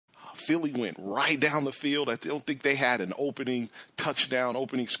Philly went right down the field. I don't think they had an opening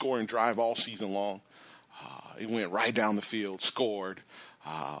scoring drive all season long. It went right down the field, scored,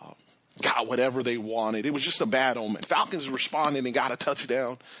 got whatever they wanted. It was just a bad omen. Falcons responded and got a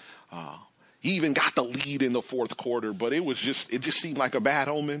touchdown. He even got the lead in the fourth quarter, but it just seemed like a bad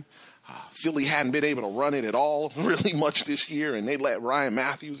omen. Philly hadn't been able to run it at all really much this year, and they let Ryan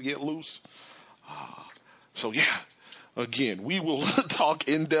Matthews get loose. So, yeah, again, we will talk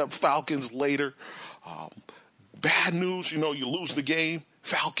in-depth Falcons later. Bad news, you lose the game.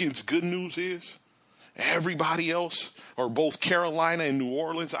 Falcons, good news is everybody else, or both Carolina and New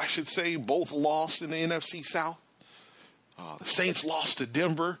Orleans, I should say, both lost in the NFC South. The Saints lost to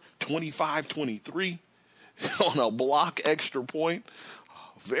Denver 25-23 on a block extra point.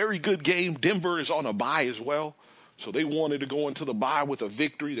 Very good game. Denver is on a bye as well. So they wanted to go into the bye with a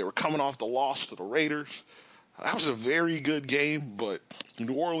victory. They were coming off the loss to the Raiders. That was a very good game, but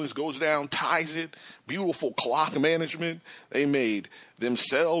New Orleans goes down, ties it. Beautiful clock management. They made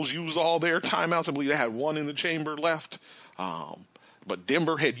themselves use all their timeouts. I believe they had one in the chamber left. But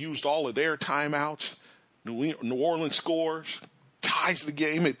Denver had used all of their timeouts. New Orleans scores, ties the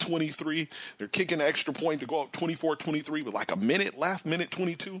game at 23. They're kicking an extra point to go up 24-23 with like a minute left, minute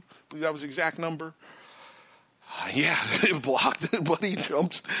 22. I believe that was the exact number. It blocked, but he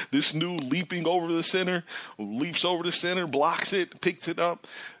jumps this new leaping over the center, leaps over the center, blocks it, picks it up,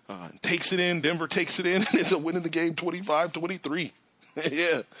 takes it in. Denver takes it in, and ends up winning the game 25-23.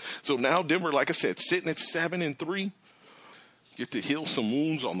 Yeah. So now Denver, like I said, sitting at 7-3. Get to heal some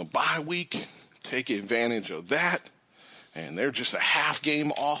wounds on the bye week. Take advantage of that. And they're just a half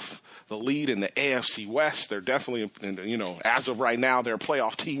game off the lead in the AFC West. They're definitely, as of right now, they're a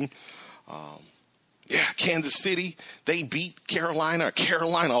playoff team. Kansas City, they beat Carolina.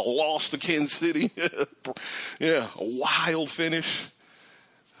 Carolina lost to Kansas City. A wild finish.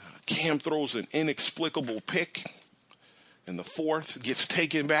 Cam throws an inexplicable pick in the fourth. Gets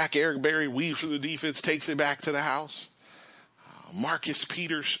taken back. Eric Berry weaves through the defense, takes it back to the house. Marcus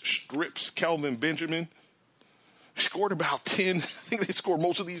Peters strips Kelvin Benjamin. Scored about 10. I think they scored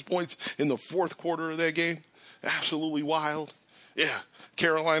most of these points in the fourth quarter of that game. Absolutely wild. Yeah,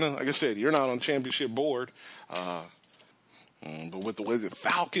 Carolina, like I said, you're not on championship board. But with the way the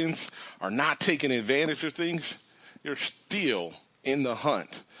Falcons are not taking advantage of things, you're still in the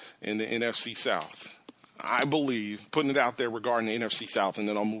hunt in the NFC South. I believe, putting it out there regarding the NFC South, and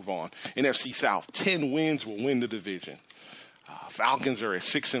then I'll move on. NFC South, 10 wins will win the division. Falcons are at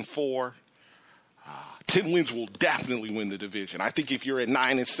 6-4. 10 wins will definitely win the division. I think if you're at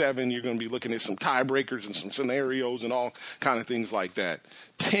 9-7, you're going to be looking at some tiebreakers and some scenarios and all kind of things like that.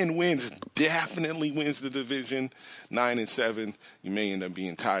 10 wins definitely wins the division. 9-7, you may end up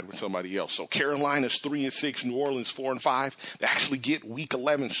being tied with somebody else. So Carolina's 3-6, New Orleans 4-5. They actually get Week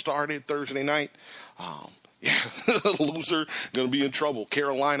 11 started Thursday night. Loser going to be in trouble.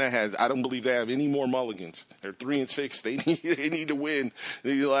 Carolina I don't believe they have any more mulligans. They're 3-6. They need to win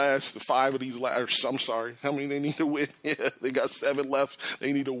the last 5 of these last. I'm sorry. How many they need to win? They got 7 left.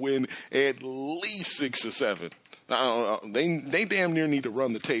 They need to win at least 6 or 7. I don't know. They damn near need to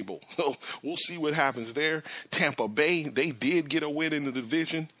run the table. So we'll see what happens there. Tampa Bay, they did get a win in the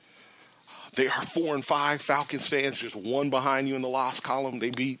division. They are 4-5. Falcons fans just one behind you in the loss column.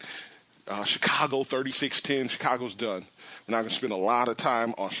 They beat Chicago 36-10. Chicago's done. We're not going to spend a lot of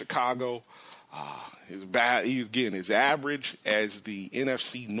time on Chicago. It's bad. Again, as average as the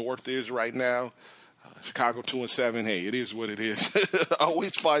NFC North is right now. Chicago 2-7. Hey, it is what it is. I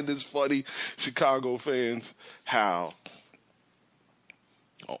always find this funny, Chicago fans, how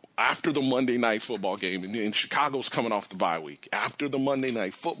after the Monday Night Football game, and Chicago's coming off the bye week. After the Monday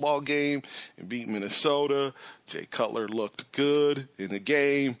Night Football game and beat Minnesota, Jay Cutler looked good in the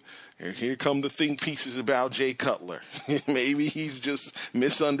game. And here come the think pieces about Jay Cutler. Maybe he's just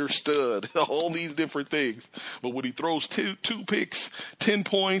misunderstood. All these different things. But when he throws two picks, 10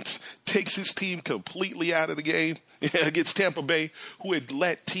 points, takes his team completely out of the game against Tampa Bay, who had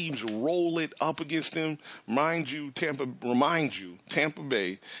let teams roll it up against him. Tampa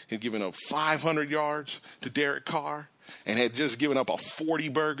Bay had given up 500 yards to Derek Carr and had just given up a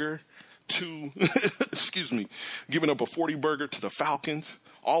 40-burger giving up a 40-burger to the Falcons.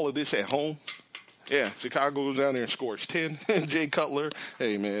 All of this at home. Yeah, Chicago goes down there and scores 10. Jay Cutler,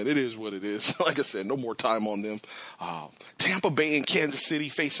 hey, man, it is what it is. Like I said, no more time on them. Tampa Bay and Kansas City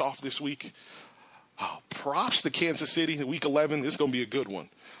face off this week. Props to Kansas City. Week 11, this is going to be a good one.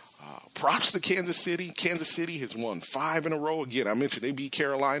 Props to Kansas City. Kansas City has won 5 in a row. Again, I mentioned they beat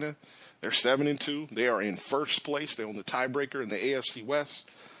Carolina. They're 7-2. They are in first place. They're on the tiebreaker in the AFC West.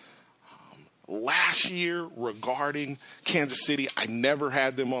 last year regarding Kansas City, I never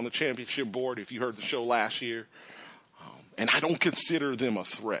had them on the championship board, if you heard the show last year. And I don't consider them a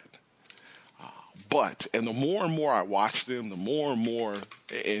threat. But the more and more I watch them, the more and more,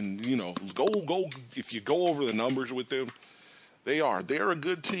 and, you know, if you go over the numbers with them, they're a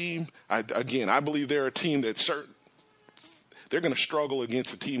good team. I believe they're a team that's they're going to struggle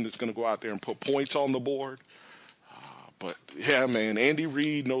against a team that's going to go out there and put points on the board. But, yeah, man, Andy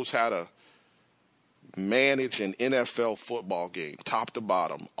Reid knows how to manage an NFL football game, top to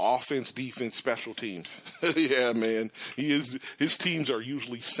bottom, offense, defense, special teams. Yeah, man, his teams are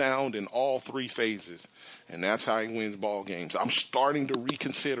usually sound in all three phases, and that's how he wins ball games. I'm starting to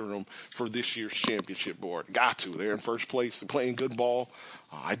reconsider them for this year's championship board. Got to. They're in first place. They're playing good ball.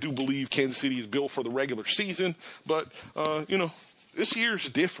 I do believe Kansas City is built for the regular season, but, you know, this year is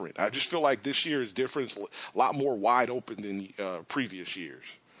different. I just feel like this year is different. It's a lot more wide open than previous years.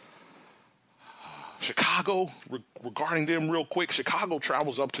 Chicago, regarding them real quick, Chicago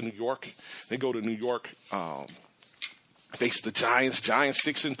travels up to New York. They go to New York, face the Giants. Giants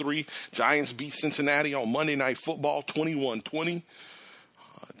 6-3. Giants beat Cincinnati on Monday Night Football 21-20.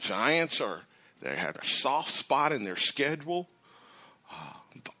 Giants they have a soft spot in their schedule.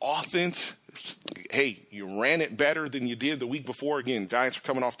 The offense, hey, you ran it better than you did the week before. Again, Giants are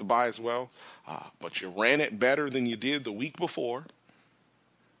coming off the bye as well, but you ran it better than you did the week before.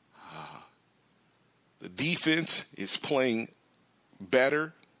 The defense is playing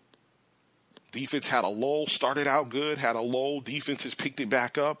better. Defense had a lull, started out good, had a lull. Defense has picked it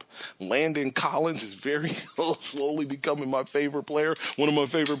back up. Landon Collins is very slowly becoming my favorite player, one of my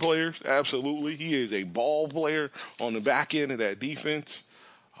favorite players. Absolutely. He is a ball player on the back end of that defense.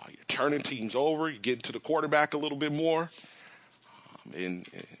 You're turning teams over. You're getting to the quarterback a little bit more. And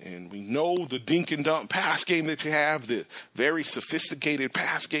we know the dink and dunk pass game that you have, the very sophisticated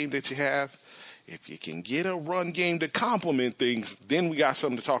pass game that you have. If you can get a run game to complement things, then we got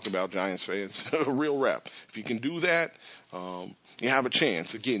something to talk about, Giants fans. A real rep. If you can do that, you have a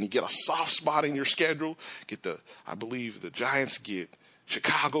chance. Again, you get a soft spot in your schedule. I believe the Giants get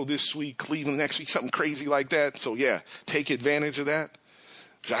Chicago this week, Cleveland next week, something crazy like that. So, yeah, take advantage of that.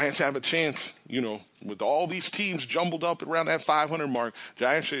 Giants have a chance, you know, with all these teams jumbled up around that 500 mark.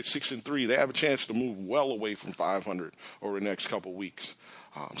 Giants are at 6-3. They have a chance to move well away from 500 over the next couple weeks.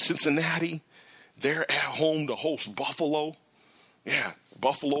 Cincinnati, they're at home to host Buffalo. Yeah,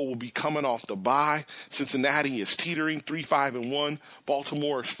 Buffalo will be coming off the bye. Cincinnati is teetering 3-5-1.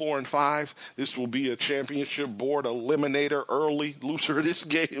 Baltimore is 4-5. This will be a championship board eliminator early. Loser of this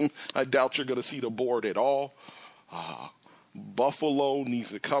game, I doubt you're going to see the board at all. Buffalo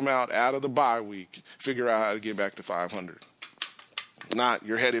needs to come out of the bye week, figure out how to get back to 500. Not,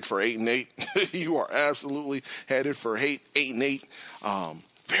 you're headed for 8-8. You are absolutely headed for 8-8.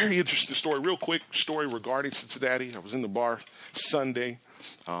 Very interesting story. Real quick story regarding Cincinnati. I was in the bar Sunday,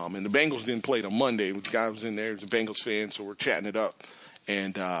 and the Bengals didn't play till Monday. The guy was in there. He was a Bengals fan, so we're chatting it up.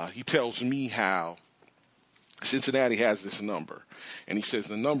 And he tells me how Cincinnati has this number. And he says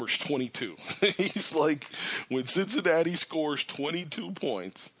the number's 22. He's like, when Cincinnati scores 22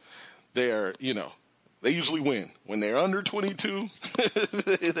 points, they usually win. When they're under 22,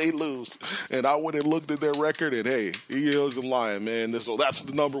 they lose. And I went and looked at their record, and hey, he wasn't lying, man. So that's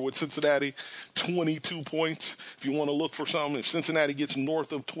the number with Cincinnati, 22 points. If you want to look for something, if Cincinnati gets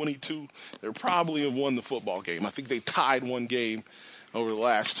north of 22, they're probably have won the football game. I think they tied one game over the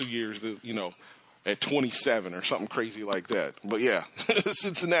last 2 years, at 27 or something crazy like that. But, yeah,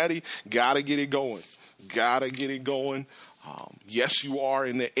 Cincinnati, got to get it going. Yes, you are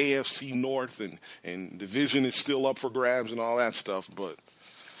in the AFC North, and division is still up for grabs and all that stuff, but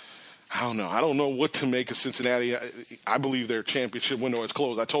I don't know. I don't know what to make of Cincinnati. I believe their championship window is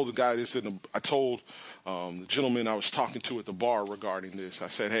closed. I told the guy this, I told the gentleman I was talking to at the bar regarding this. I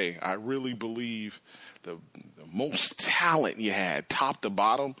said, hey, I really believe the most talent you had, top to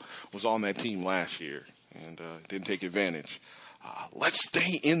bottom, was on that team last year, and didn't take advantage. Let's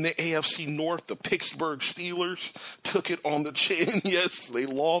stay in the AFC North. The Pittsburgh Steelers took it on the chin. Yes, they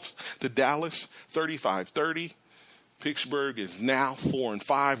lost to Dallas 35-30. Pittsburgh is now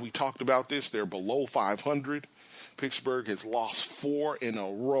 4-5. We talked about this. They're below 500. Pittsburgh has lost 4 in a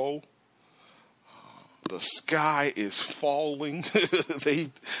row. The sky is falling.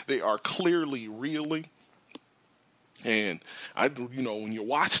 They are clearly reeling. And when you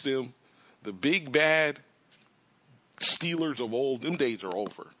watch them, the big bad Steelers of old, them days are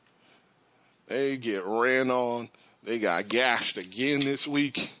over. They get ran on. They got gashed again this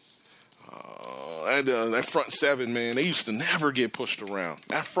week. That front seven, man, they used to never get pushed around.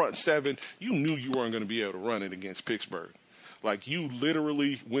 That front seven, you knew you weren't going to be able to run it against Pittsburgh. Like, you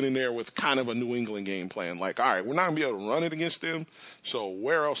literally went in there with kind of a New England game plan. Like, all right, we're not going to be able to run it against them, so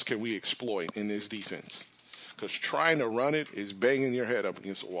where else can we exploit in this defense? Because trying to run it is banging your head up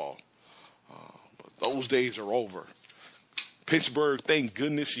against the wall. But those days are over. Pittsburgh, thank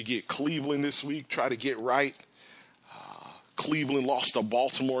goodness you get Cleveland this week. Try to get right. Cleveland lost to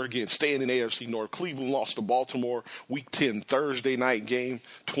Baltimore. Again, staying in AFC North. Cleveland lost to Baltimore. Week 10 Thursday night game,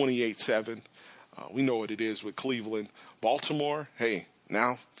 28-7. We know what it is with Cleveland. Baltimore, hey,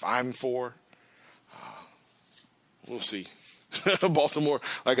 now 5-4. We'll see. Baltimore,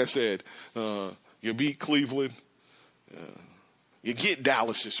 like I said, you beat Cleveland. You get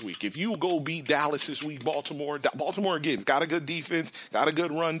Dallas this week. If you go beat Dallas this week, Baltimore again, got a good defense, got a good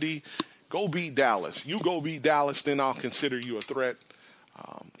run D. Go beat Dallas. You go beat Dallas, then I'll consider you a threat.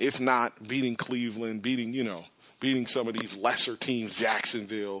 If not, beating Cleveland, beating some of these lesser teams,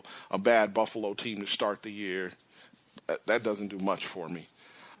 Jacksonville, a bad Buffalo team to start the year, that doesn't do much for me.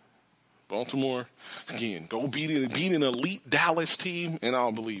 Baltimore, again, go beat an elite Dallas team, and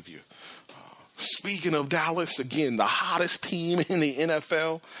I'll believe you. Speaking of Dallas, again, the hottest team in the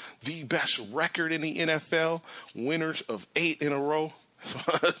NFL, the best record in the NFL, winners of 8 in a row.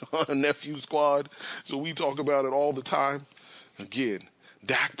 Nephew squad. So we talk about it all the time. Again,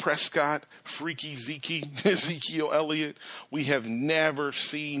 Dak Prescott, freaky Ezekiel Elliott. We have never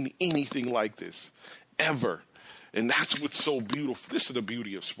seen anything like this, ever. And that's what's so beautiful. This is the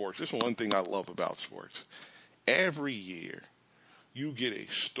beauty of sports. This is one thing I love about sports. Every year, you get a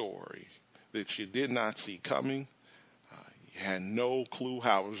story that you did not see coming. You had no clue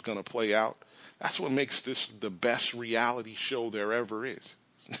how it was going to play out. That's what makes this the best reality show there ever is.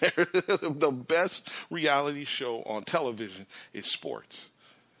 The best reality show on television is sports.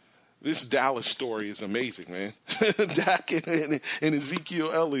 This Dallas story is amazing, man. Dak and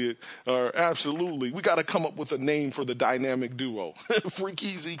Ezekiel Elliott are absolutely. We got to come up with a name for the dynamic duo. Freaky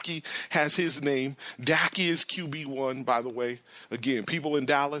Zeke has his name. Dak is QB1, by the way. Again, people in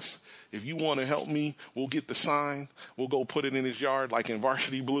Dallas, if you want to help me, we'll get the sign. We'll go put it in his yard like in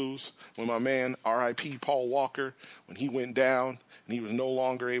Varsity Blues when my man, R.I.P. Paul Walker, when he went down and he was no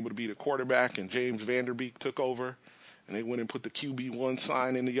longer able to be the quarterback and James Vanderbeek took over. And they went and put the QB1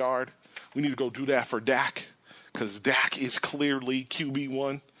 sign in the yard. We need to go do that for Dak because Dak is clearly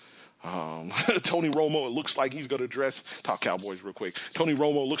QB1. Tony Romo, it looks like he's going to dress. Talk Cowboys real quick. Tony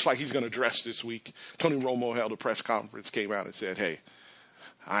Romo looks like he's going to dress this week. Tony Romo held a press conference, came out and said, hey,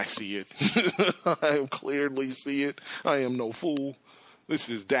 I see it. I clearly see it. I am no fool. This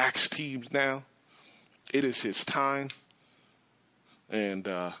is Dak's team now. It is his time. And,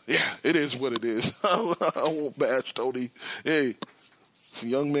 it is what it is. I won't bash Tony. Hey, it's a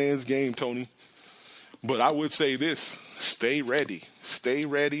young man's game, Tony. But I would say this. Stay ready. Stay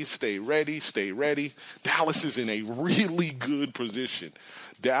ready, stay ready, stay ready. Dallas is in a really good position.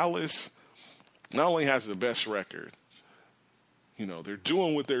 Dallas not only has the best record, they're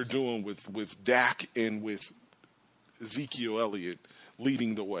doing what they're doing with Dak and with Ezekiel Elliott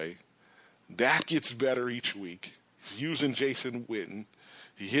leading the way. Dak gets better each week. He's using Jason Witten.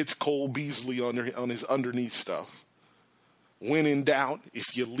 He hits Cole Beasley on his underneath stuff. When in doubt,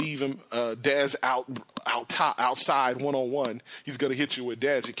 if you leave him Dez outside one-on-one, he's going to hit you with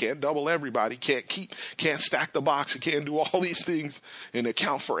Dez. You can't double everybody. Can't stack the box. You can't do all these things and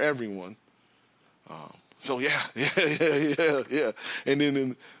account for everyone. Yeah. And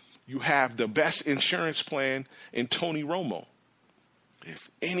then you have the best insurance plan in Tony Romo. If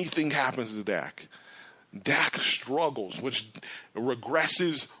anything happens to Dak struggles, which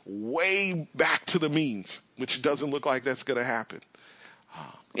regresses way back to the means, which doesn't look like that's going to happen.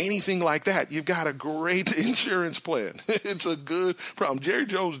 Anything like that, you've got a great insurance plan. It's a good problem. Jerry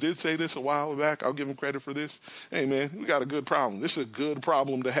Jones did say this a while back. I'll give him credit for this. Hey, man, we got a good problem. This is a good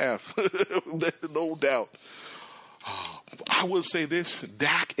problem to have. No doubt. I will say this,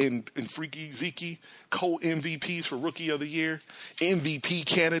 Dak and Freaky Zeke, co-MVPs for Rookie of the Year, MVP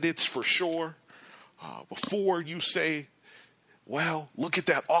candidates for sure. Before you say, well, look at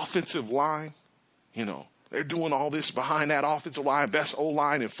that offensive line, they're doing all this behind that offensive line, best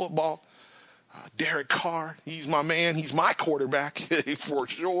O-line in football. Derek Carr, he's my man. He's my quarterback for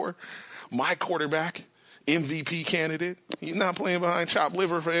sure. My quarterback, MVP candidate. He's not playing behind chopped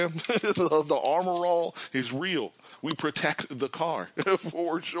liver, fam. The armor all is real. We protect the car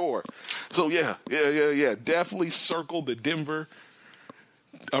for sure. So, yeah. Definitely circle the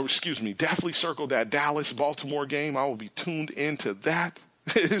definitely circle that Dallas-Baltimore game. I will be tuned into that.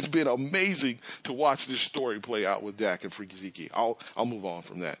 It's been amazing to watch this story play out with Dak and Freaky Zeke. I'll move on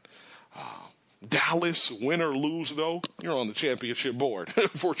from that. Dallas, win or lose, though, you're on the championship board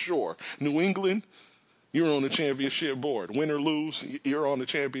for sure. New England, you're on the championship board. Win or lose, you're on the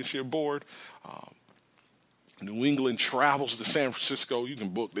championship board. New England travels to San Francisco. You can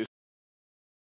book this